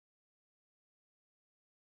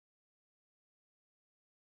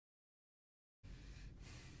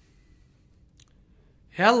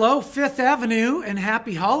Hello, Fifth Avenue, and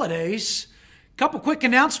happy holidays. Couple quick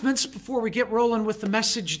announcements before we get rolling with the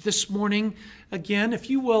message this morning. Again, if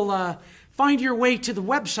you will find your way to the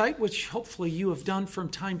website, which hopefully you have done from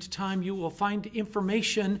time to time, you will find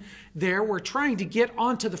information there. We're trying to get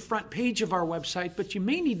onto the front page of our website, but you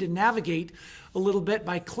may need to navigate a little bit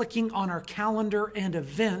by clicking on our calendar and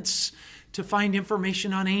events to find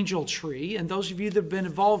information on Angel Tree. And those of you that have been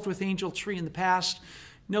involved with Angel Tree in the past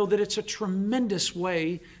know that it's a tremendous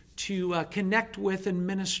way to connect with and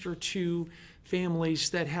minister to families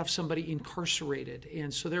that have somebody incarcerated.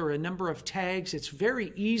 And so there are a number of tags. It's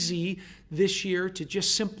very easy this year to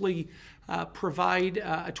just simply provide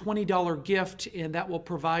a $20 gift, and that will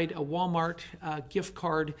provide a Walmart gift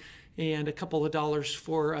card and a couple of dollars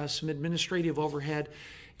for some administrative overhead.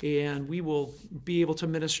 And we will be able to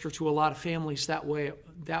minister to a lot of families that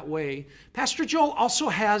way. Pastor Joel also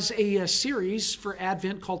has a series for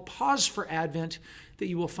Advent called Pause for Advent that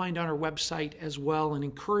you will find on our website as well, and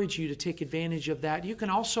encourage you to take advantage of that. You can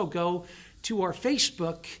also go to our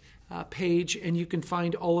Facebook page, and you can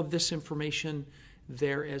find all of this information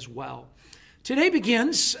there as well. Today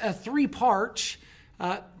begins a three-part,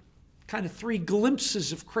 kind of three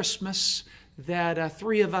glimpses of Christmas that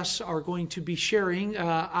three of us are going to be sharing.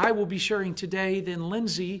 I will be sharing today, then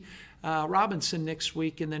Lindsay Robinson next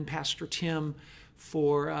week, and then Pastor Tim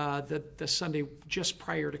for the Sunday just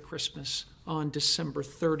prior to Christmas on December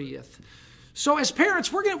 30th. So as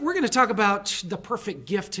parents, we're going to talk about the perfect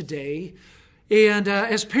gift today. And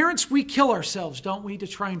as parents, we kill ourselves, don't we, to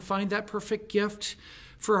try and find that perfect gift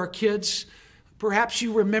for our kids. Perhaps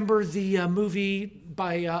you remember the movie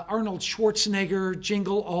by Arnold Schwarzenegger,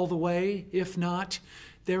 Jingle All the Way. If not,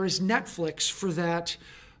 there is Netflix for that.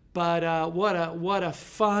 But what a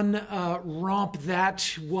fun romp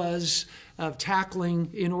that was of tackling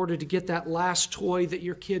in order to get that last toy that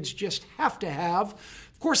your kids just have to have.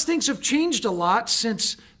 Of course, things have changed a lot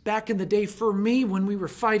since back in the day for me when we were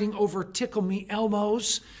fighting over Tickle Me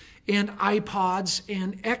Elmos and iPods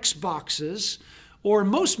and Xboxes. Or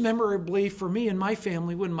most memorably for me and my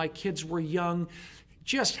family when my kids were young,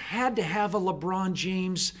 just had to have a LeBron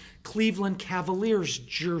James Cleveland Cavaliers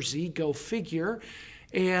jersey, go figure.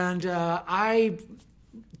 And I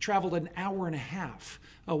traveled an hour and a half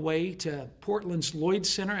away to Portland's Lloyd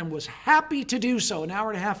Center and was happy to do so, an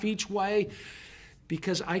hour and a half each way,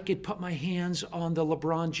 because I could put my hands on the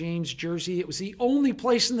LeBron James jersey. It was the only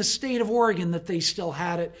place in the state of Oregon that they still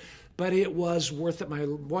had it. But it was worth it. My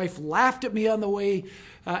wife laughed at me on the way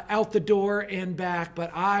out the door and back, but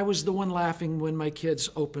I was the one laughing when my kids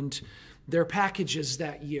opened their packages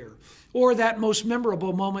that year. Or that most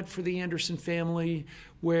memorable moment for the Anderson family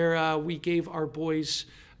where we gave our boys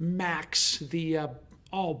Max, the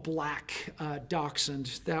all-black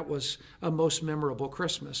dachshund. That was a most memorable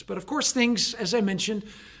Christmas. But of course, things, as I mentioned,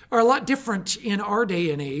 are a lot different in our day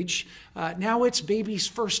and age. Now it's baby's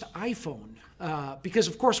first iPhone. Because,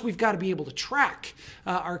 of course, we've got to be able to track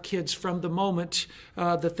our kids from the moment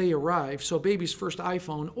that they arrive. So baby's first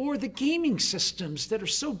iPhone, or the gaming systems that are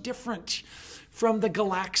so different from the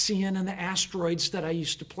Galaxian and the Asteroids that I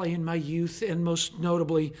used to play in my youth, and most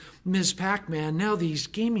notably Ms. Pac-Man. Now these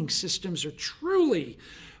gaming systems are truly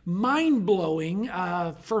mind-blowing.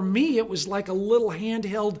 For me, it was like a little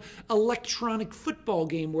handheld electronic football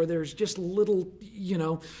game where there's just little,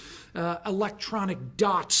 electronic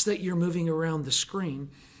dots that you're moving around the screen.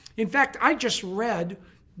 In fact, I just read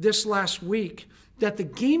this last week that the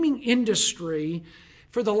gaming industry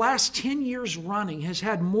for the last 10 years running has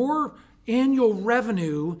had more annual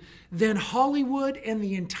revenue than Hollywood and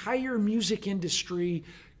the entire music industry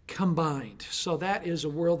combined. So that is a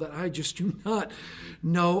world that I just do not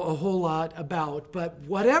know a whole lot about. But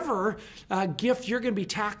whatever gift you're going to be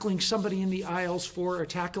tackling somebody in the aisles for, or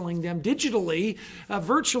tackling them digitally,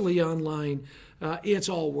 virtually online, it's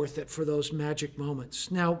all worth it for those magic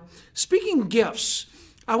moments. Now, speaking of gifts,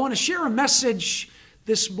 I want to share a message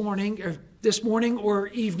this morning or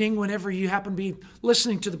evening, whenever you happen to be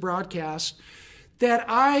listening to the broadcast, that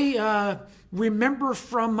I remember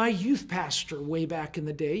from my youth pastor way back in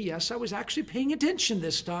the day. Yes, I was actually paying attention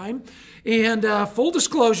this time. And full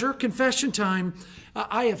disclosure, confession time,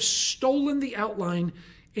 I have stolen the outline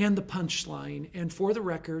and the punchline. And for the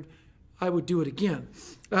record, I would do it again.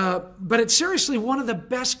 But it's seriously one of the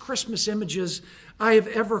best Christmas images I have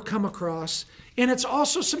ever come across. And it's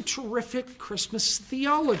also some terrific Christmas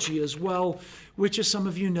theology as well, which, as some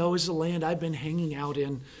of you know, is the land I've been hanging out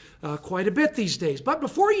in quite a bit these days. But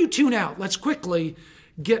before you tune out, let's quickly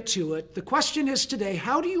get to it. The question is today,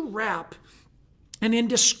 how do you wrap an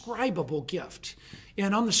indescribable gift?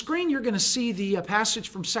 And on the screen, you're going to see the passage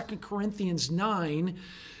from 2 Corinthians 9,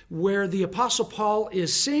 where the Apostle Paul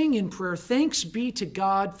is saying in prayer, thanks be to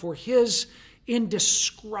God for his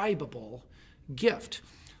indescribable gift.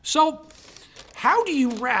 So, how do you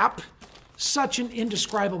wrap such an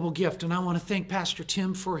indescribable gift? And I want to thank Pastor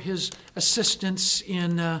Tim for his assistance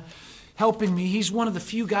in helping me. He's one of the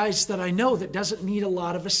few guys that I know that doesn't need a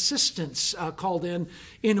lot of assistance called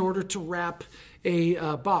in order to wrap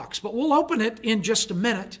a box. But we'll open it in just a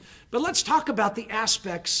minute. But let's talk about the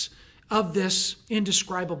aspects of this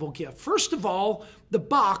indescribable gift. First of all, the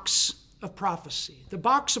box of prophecy. The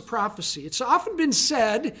box of prophecy. It's often been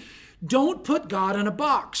said, don't put God in a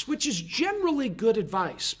box, which is generally good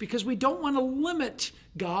advice because we don't want to limit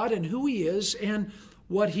God and who he is and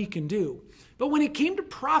what he can do. But when it came to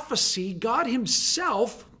prophecy, God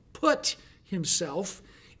himself put himself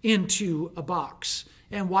into a box.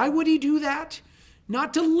 And why would he do that?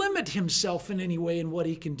 Not to limit himself in any way in what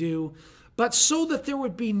he can do, but so that there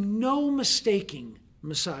would be no mistaking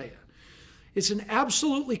Messiah. It's an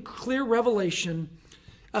absolutely clear revelation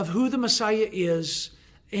of who the Messiah is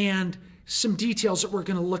and some details that we're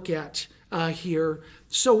going to look at here.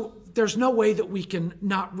 So there's no way that we can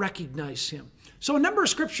not recognize him. So a number of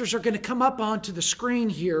scriptures are going to come up onto the screen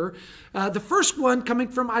here. The first one coming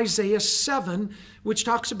from Isaiah 7, which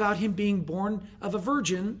talks about him being born of a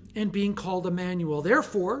virgin and being called Emmanuel.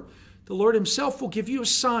 Therefore, the Lord himself will give you a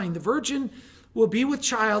sign. The virgin will be with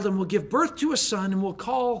child and will give birth to a son and will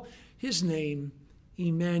call his name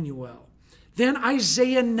Emmanuel. Then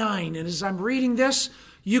Isaiah 9, and as I'm reading this,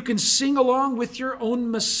 you can sing along with your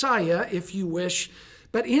own Messiah if you wish,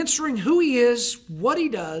 but answering who he is, what he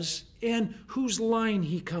does, and whose line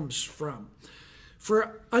he comes from.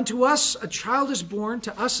 For unto us a child is born,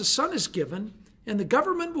 to us a son is given, and the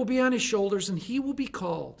government will be on his shoulders, and he will be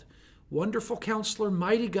called Wonderful Counselor,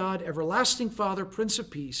 Mighty God, Everlasting Father, Prince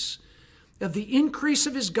of Peace. Of the increase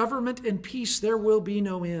of his government and peace there will be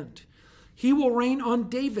no end. He will reign on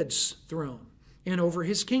David's throne and over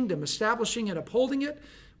his kingdom, establishing and upholding it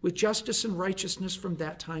with justice and righteousness from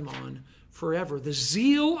that time on forever. The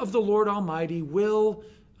zeal of the Lord Almighty will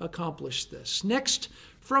accomplish this. Next,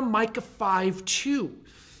 from Micah 5:2,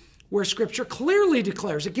 where Scripture clearly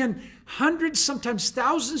declares, again, hundreds, sometimes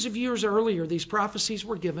thousands of years earlier, these prophecies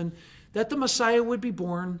were given, that the Messiah would be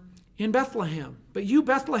born in Bethlehem. But you,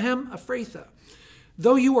 Bethlehem Ephrathah,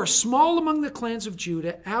 though you are small among the clans of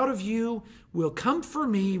Judah, out of you will come for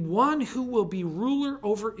me one who will be ruler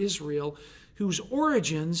over Israel, whose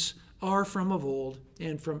origins are from of old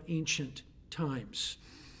and from ancient times.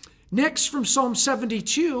 Next, from Psalm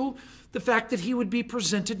 72, the fact that he would be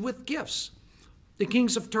presented with gifts. The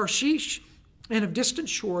kings of Tarshish and of distant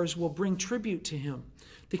shores will bring tribute to him.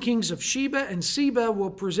 The kings of Sheba and Seba will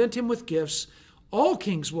present him with gifts. All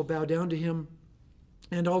kings will bow down to him,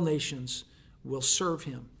 and all nations will serve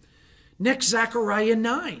him. Next, Zechariah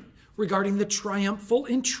 9, regarding the triumphal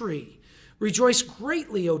entry. Rejoice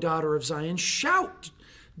greatly, O daughter of Zion. Shout,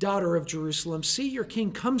 daughter of Jerusalem. See, your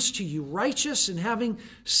king comes to you, righteous and having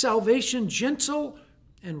salvation, gentle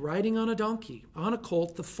and riding on a donkey, on a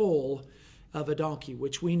colt, the foal of a donkey,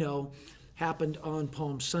 which we know happened on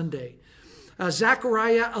Palm Sunday.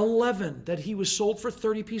 Zechariah 11, that he was sold for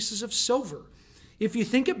 30 pieces of silver. If you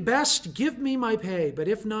think it best, give me my pay, but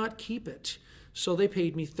if not, keep it. So they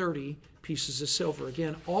paid me 30 pieces of silver.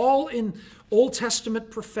 Again, all in Old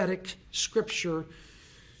Testament prophetic scripture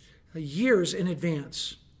years in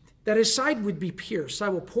advance. That his side would be pierced. I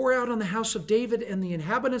will pour out on the house of David and the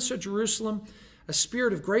inhabitants of Jerusalem a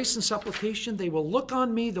spirit of grace and supplication. They will look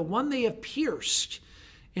on me, the one they have pierced,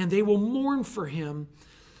 and they will mourn for him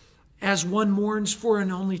as one mourns for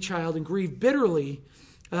an only child and grieve bitterly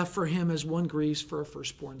for him as one grieves for a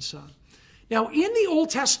firstborn son. Now, in the Old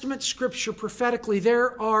Testament scripture prophetically,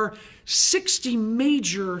 there are 60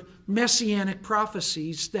 major messianic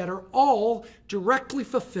prophecies that are all directly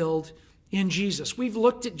fulfilled in Jesus. We've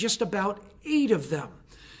looked at just about 8 of them.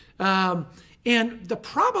 And the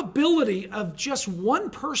probability of just one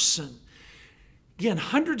person, again,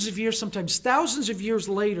 hundreds of years, sometimes thousands of years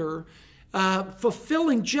later,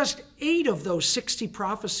 fulfilling just 8 of those 60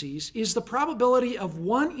 prophecies is the probability of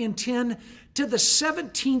 1 in 10 to the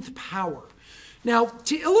 17th power. Now,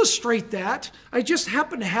 to illustrate that, I just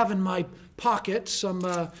happen to have in my pocket some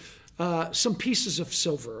pieces of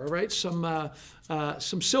silver, all right?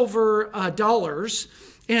 Some silver dollars.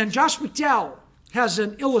 And Josh McDowell has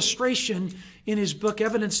an illustration in his book,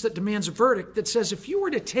 Evidence That Demands a Verdict, that says if you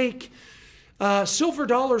were to take silver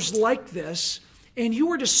dollars like this and you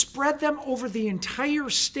were to spread them over the entire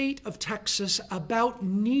state of Texas about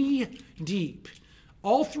knee deep,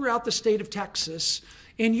 all throughout the state of Texas,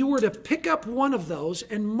 and you were to pick up one of those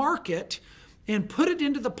and mark it and put it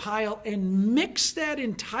into the pile and mix that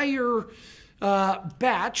entire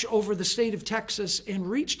batch over the state of Texas and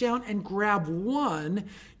reach down and grab one,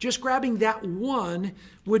 just grabbing that one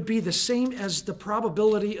would be the same as the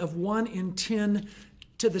probability of 1 in 10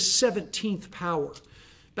 to the 17th power.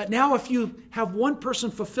 But now if you have one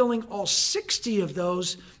person fulfilling all 60 of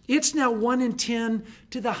those, it's now 1 in 10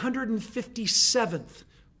 to the 157th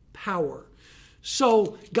power.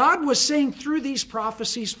 So God was saying through these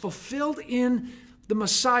prophecies fulfilled in the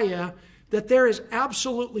Messiah that there is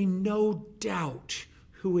absolutely no doubt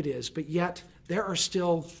who it is, but yet there are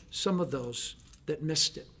still some of those that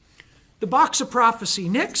missed it. The box of prophecy.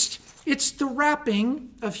 Next, it's the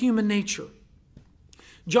wrapping of human nature.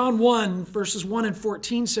 John 1, verses 1 and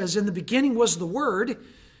 14 says, "In the beginning was the Word,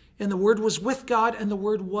 and the Word was with God, and the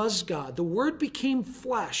Word was God. The Word became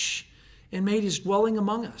flesh and made his dwelling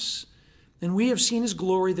among us. And we have seen his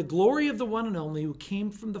glory, the glory of the one and only who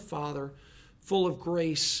came from the Father, full of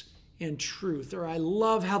grace and truth." Or I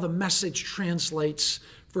love how the Message translates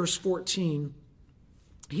verse 14.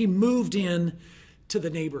 He moved in to the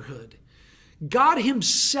neighborhood. God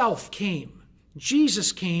himself came.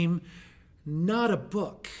 Jesus came, not a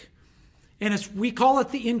book. And we call it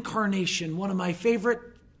the incarnation. One of my favorite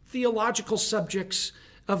theological subjects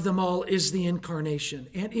of them all is the incarnation.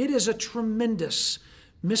 And it is a tremendous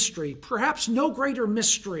mystery, perhaps no greater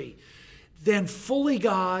mystery than fully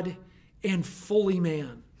God and fully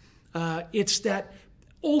man. It's that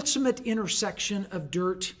ultimate intersection of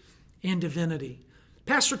dirt and divinity.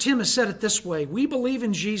 Pastor Tim has said it this way: we believe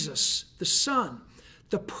in Jesus, the Son,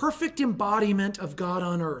 the perfect embodiment of God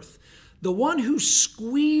on earth, the one who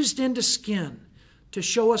squeezed into skin to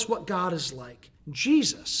show us what God is like.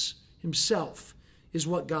 Jesus himself is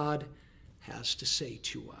what God has to say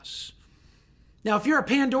to us. Now, if you're a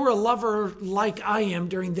Pandora lover like I am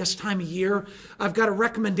during this time of year, I've got a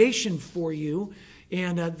recommendation for you,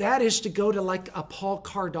 and that is to go to like a Paul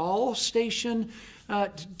Cardall station.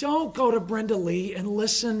 Don't go to Brenda Lee and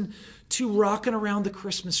listen to Rockin' Around the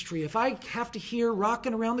Christmas Tree. If I have to hear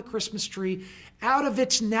Rockin' Around the Christmas Tree out of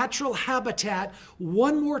its natural habitat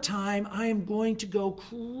one more time, I am going to go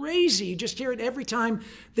crazy. Just hear it every time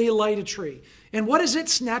they light a tree. And what is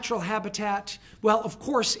its natural habitat? Well, of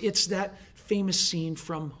course, it's that famous scene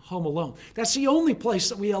from Home Alone. That's the only place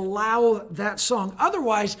that we allow that song.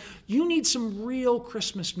 Otherwise, you need some real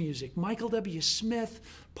Christmas music. Michael W. Smith,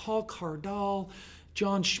 Paul Cardall,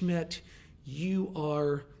 John Schmidt, you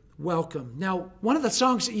are welcome. Now, one of the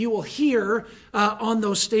songs that you will hear on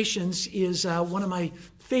those stations is one of my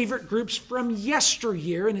favorite groups from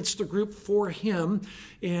yesteryear, and it's the group For Him.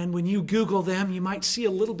 And when you Google them, you might see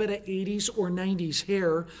a little bit of 80s or 90s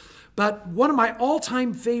hair. But one of my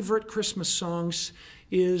all-time favorite Christmas songs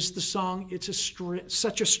is the song, It's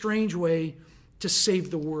Such a Strange Way to Save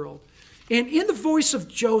the World. And in the voice of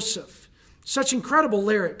Joseph, such incredible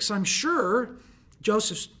lyrics. I'm sure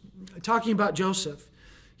Joseph's talking about Joseph.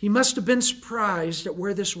 He must have been surprised at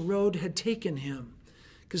where this road had taken him,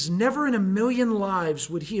 because never in a million lives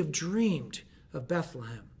would he have dreamed of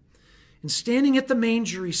Bethlehem. And standing at the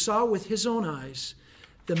manger, he saw with his own eyes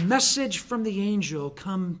the message from the angel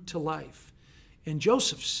come to life. And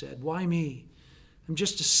Joseph said, "Why me? I'm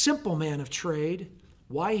just a simple man of trade.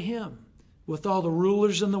 Why him? With all the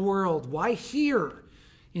rulers in the world, why here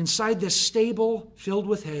inside this stable filled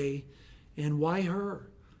with hay? And why her?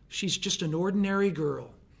 She's just an ordinary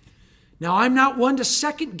girl." Now, I'm not one to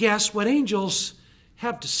second guess what angels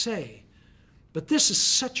have to say, but this is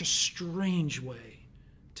such a strange way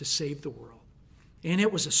to save the world. And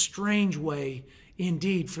it was a strange way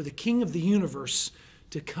indeed for the King of the universe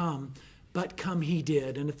to come, but come he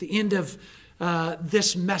did. And at the end of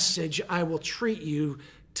this message, I will treat you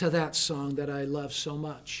to that song that I love so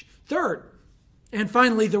much. Third, and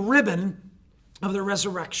finally, the ribbon of the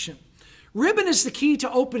resurrection. Ribbon is the key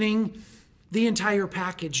to opening the entire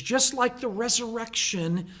package, just like the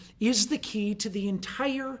resurrection is the key to the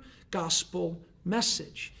entire gospel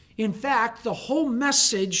message. In fact, the whole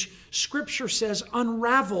message, Scripture says,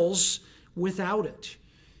 unravels without it.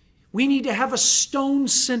 We need to have a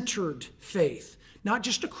stone-centered faith, not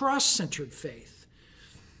just a cross-centered faith.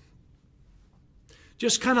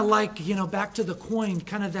 Just kind of like, back to the coin,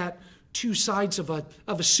 kind of that two sides of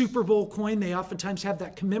a Super Bowl coin. They oftentimes have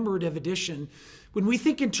that commemorative edition. When we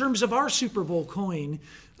think in terms of our Super Bowl coin,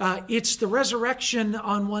 it's the resurrection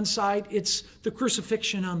on one side, it's the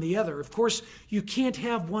crucifixion on the other. Of course, you can't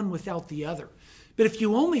have one without the other. But if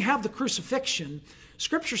you only have the crucifixion,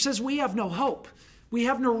 Scripture says we have no hope. We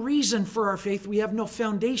have no reason for our faith. We have no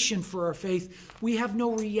foundation for our faith. We have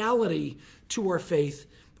no reality to our faith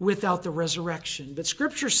without the resurrection. But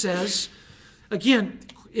Scripture says, again,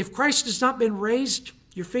 If Christ has not been raised,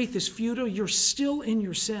 your faith is futile. You're still in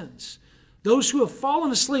your sins. Those who have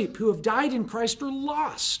fallen asleep, who have died in Christ, are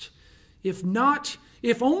lost.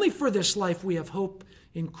 If only for this life we have hope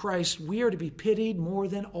in Christ, we are to be pitied more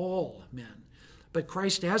than all men. But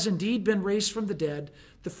Christ has indeed been raised from the dead,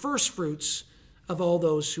 the first fruits of all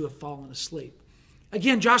those who have fallen asleep.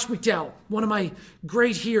 Again, Josh McDowell, one of my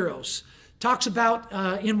great heroes, talks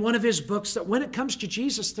about in one of his books that when it comes to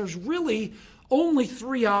Jesus, there's really only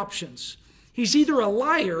three options. He's either a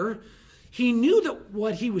liar, he knew that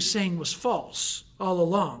what he was saying was false all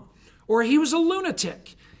along, or he was a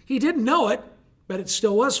lunatic. He didn't know it, but it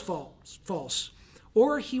still was false.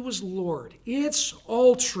 Or he was Lord. It's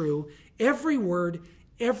all true, every word,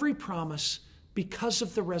 every promise, because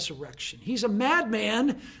of the resurrection. He's a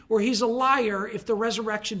madman or he's a liar if the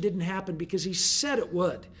resurrection didn't happen, because he said it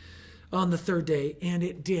would on the third day, and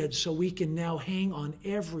it did. So we can now hang on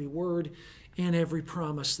every word and every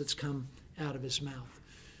promise that's come out of his mouth.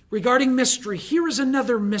 Regarding mystery, here is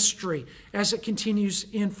another mystery as it continues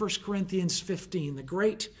in 1 Corinthians 15, the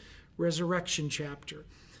great resurrection chapter.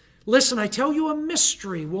 Listen, I tell you a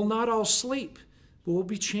mystery. We'll not all sleep, but we'll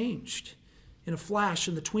be changed in a flash,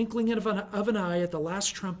 in the twinkling of an eye, at the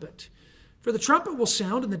last trumpet. For the trumpet will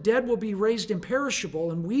sound, and the dead will be raised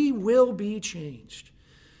imperishable, and we will be changed.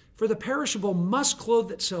 For the perishable must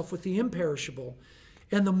clothe itself with the imperishable,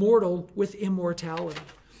 and the mortal with immortality.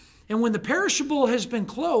 And when the perishable has been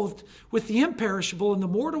clothed with the imperishable, and the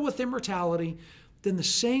mortal with immortality, then the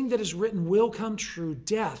saying that is written will come true: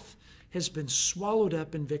 death has been swallowed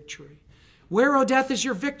up in victory. Where, O death, is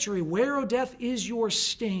your victory? Where, O death, is your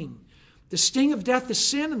sting? The sting of death is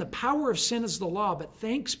sin, and the power of sin is the law. But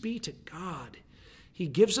thanks be to God, he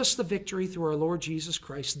gives us the victory through our Lord Jesus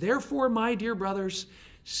Christ. Therefore, my dear brothers,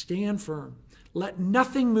 stand firm. Let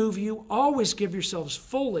nothing move you. Always give yourselves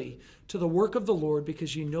fully to the work of the Lord,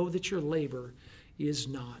 because you know that your labor is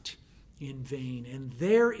not in vain. And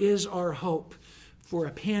there is our hope for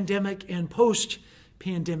a pandemic and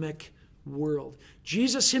post-pandemic world.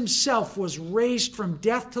 Jesus himself was raised from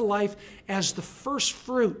death to life as the first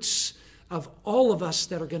fruits of all of us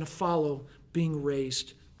that are going to follow, being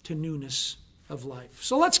raised to newness of life.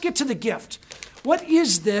 So let's get to the gift. What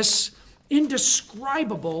is this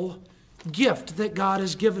indescribable gift that God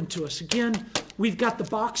has given to us? Again, we've got the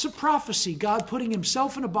box of prophecy, God putting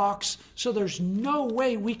himself in a box so there's no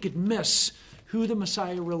way we could miss who the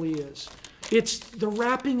Messiah really is. It's the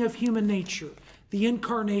wrapping of human nature, the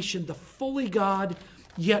incarnation, the fully God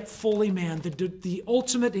yet fully man, the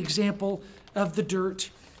ultimate example of the dirt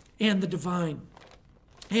and the divine.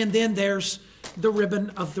 And then there's the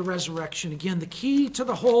ribbon of the resurrection. Again, the key to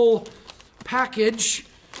the whole package.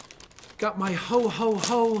 Got my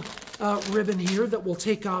ho ribbon here that we'll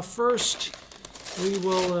take off first. We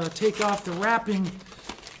will take off the wrapping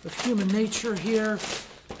of human nature here.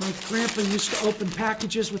 My grandpa used to open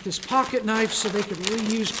packages with this pocket knife so they could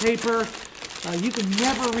reuse paper. You can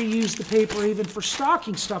never reuse the paper, even for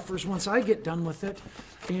stocking stuffers, once I get done with it.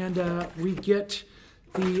 And we get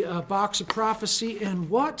the box of prophecy. And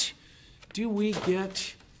what do we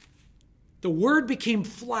get? The Word became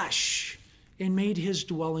flesh and made his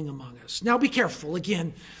dwelling among us. Now be careful.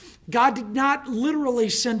 Again, God did not literally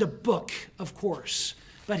send a book, of course,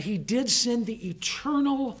 but he did send the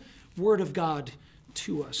eternal Word of God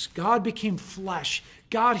to us. God became flesh.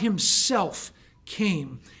 God himself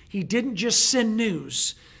came. He didn't just send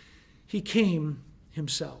news. He came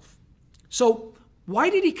himself. So why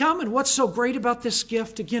did he come, and what's so great about this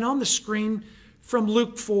gift? Again, on the screen from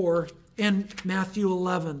Luke 4 and Matthew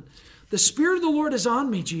 11. The Spirit of the Lord is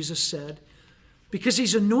on me, Jesus said, because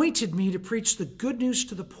he's anointed me to preach the good news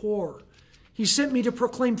to the poor. He sent me to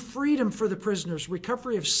proclaim freedom for the prisoners,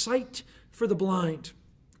 recovery of sight for the blind,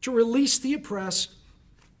 to release the oppressed,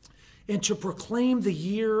 and to proclaim the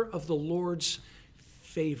year of the Lord's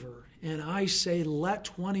favor. And I say, let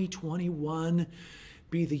 2021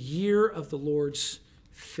 be the year of the Lord's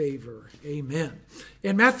favor. Amen.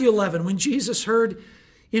 In Matthew 11, when John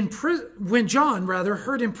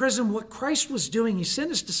heard in prison what Christ was doing, he sent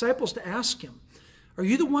his disciples to ask him, "Are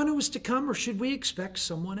you the one who is to come, or should we expect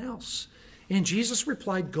someone else?" And Jesus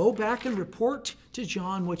replied, "Go back and report to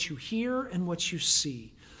John what you hear and what you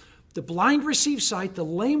see. The blind receive sight, the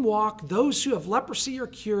lame walk, those who have leprosy are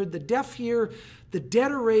cured, the deaf hear, the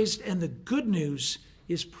dead are raised, and the good news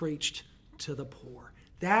is preached to the poor."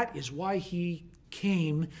 That is why he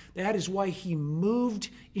came. That is why he moved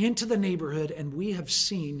into the neighborhood, and we have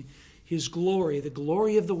seen his glory, the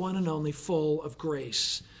glory of the one and only, full of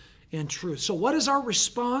grace and truth. So what is our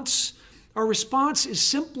response? Our response is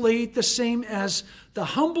simply the same as the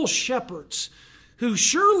humble shepherds who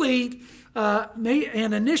surely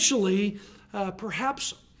initially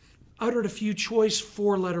perhaps uttered a few choice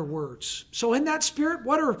four-letter words. So in that spirit,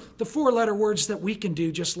 what are the four-letter words that we can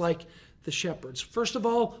do just like the shepherds? First of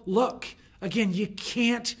all, look. Again, you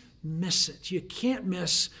can't miss it. You can't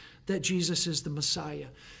miss that Jesus is the Messiah.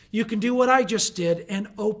 You can do what I just did and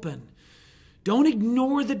open. Don't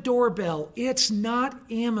ignore the doorbell. It's not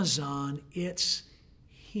Amazon, it's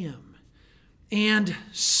Him. And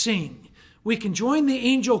sing. We can join the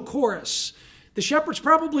angel chorus. The shepherds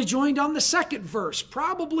probably joined on the second verse,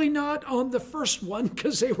 probably not on the first one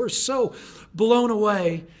because they were so blown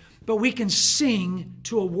away. But we can sing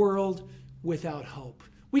to a world without hope.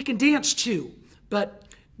 We can dance too, but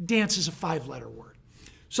dance is a five-letter word.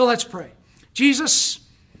 So let's pray. Jesus,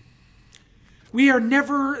 we are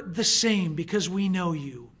never the same because we know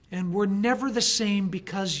you, and we're never the same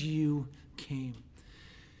because you came.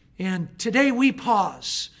 And today we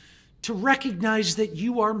pause to recognize that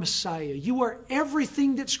you are Messiah. You are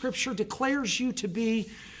everything that Scripture declares you to be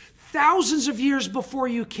thousands of years before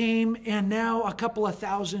you came and now a couple of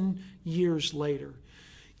thousand years later.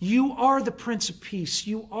 You are the Prince of Peace.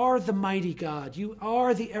 You are the mighty God. You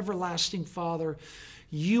are the everlasting Father.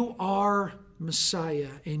 You are Messiah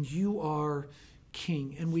and you are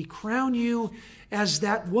King. And we crown you as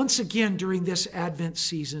that once again during this Advent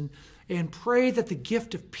season and pray that the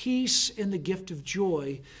gift of peace and the gift of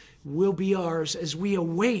joy will be ours as we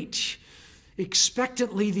await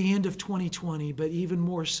expectantly the end of 2020, but even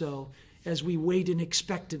more so as we wait in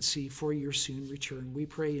expectancy for your soon return. We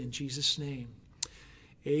pray in Jesus' name.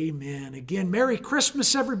 Amen. Again, Merry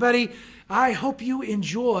Christmas, everybody. I hope you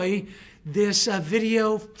enjoy this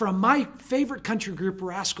video from my favorite country group,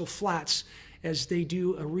 Rascal Flatts, as they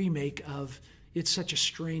do a remake of It's Such a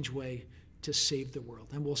Strange Way to Save the World.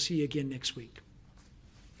 And we'll see you again next week.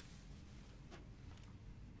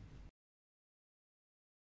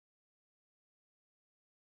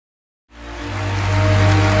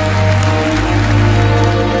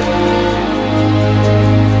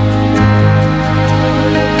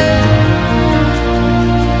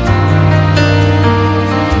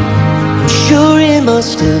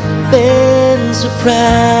 Must have been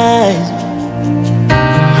surprised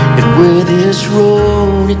at where this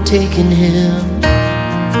road had taken him,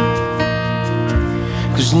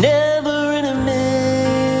 'cause never in a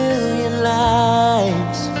million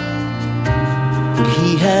lives would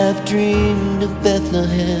he have dreamed of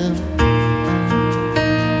Bethlehem.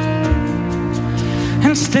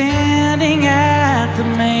 And standing at the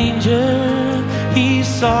manger, he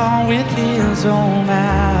saw with his own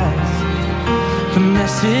eyes the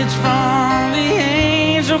message from the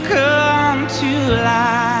angel come to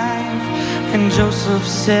life. And Joseph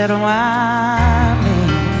said, why me?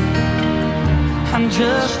 I'm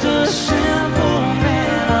just a simple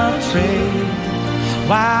man of trade.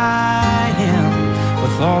 Why him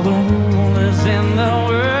with all the rulers in the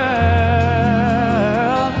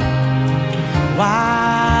world?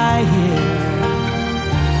 Why here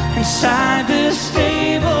inside this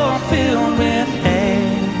stable filled with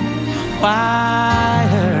hay? Why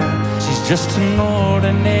her? She's just an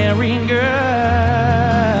ordinary girl.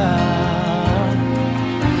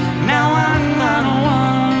 Now I'm not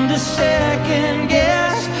one to second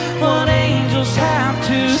guess what angels have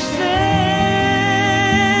to say.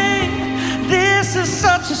 This is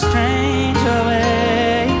such a strange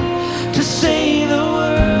way to say the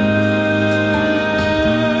word.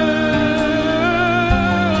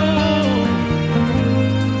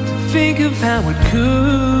 To think of how it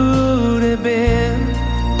could have been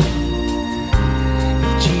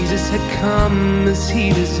if Jesus had come as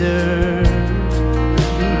he deserved.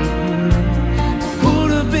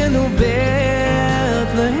 Would have been no Bethlehem,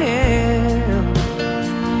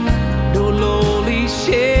 no lowly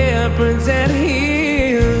shepherds at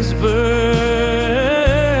his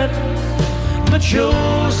birth. But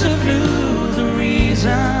Joseph knew the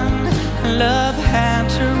reason love had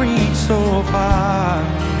to reach so far.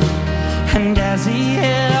 And as he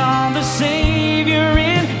held the Savior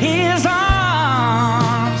in his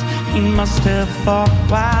arms, he must have thought,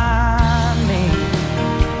 why me?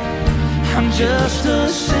 I'm just a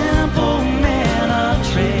simple man of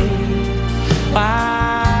trade.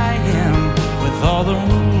 Why him with all the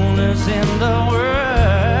rulers in the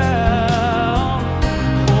world?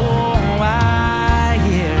 Oh, why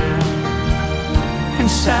here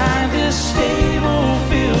inside this stable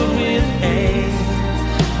filled with hay?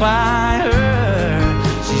 Why her?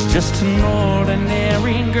 She's just an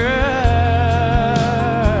ordinary girl.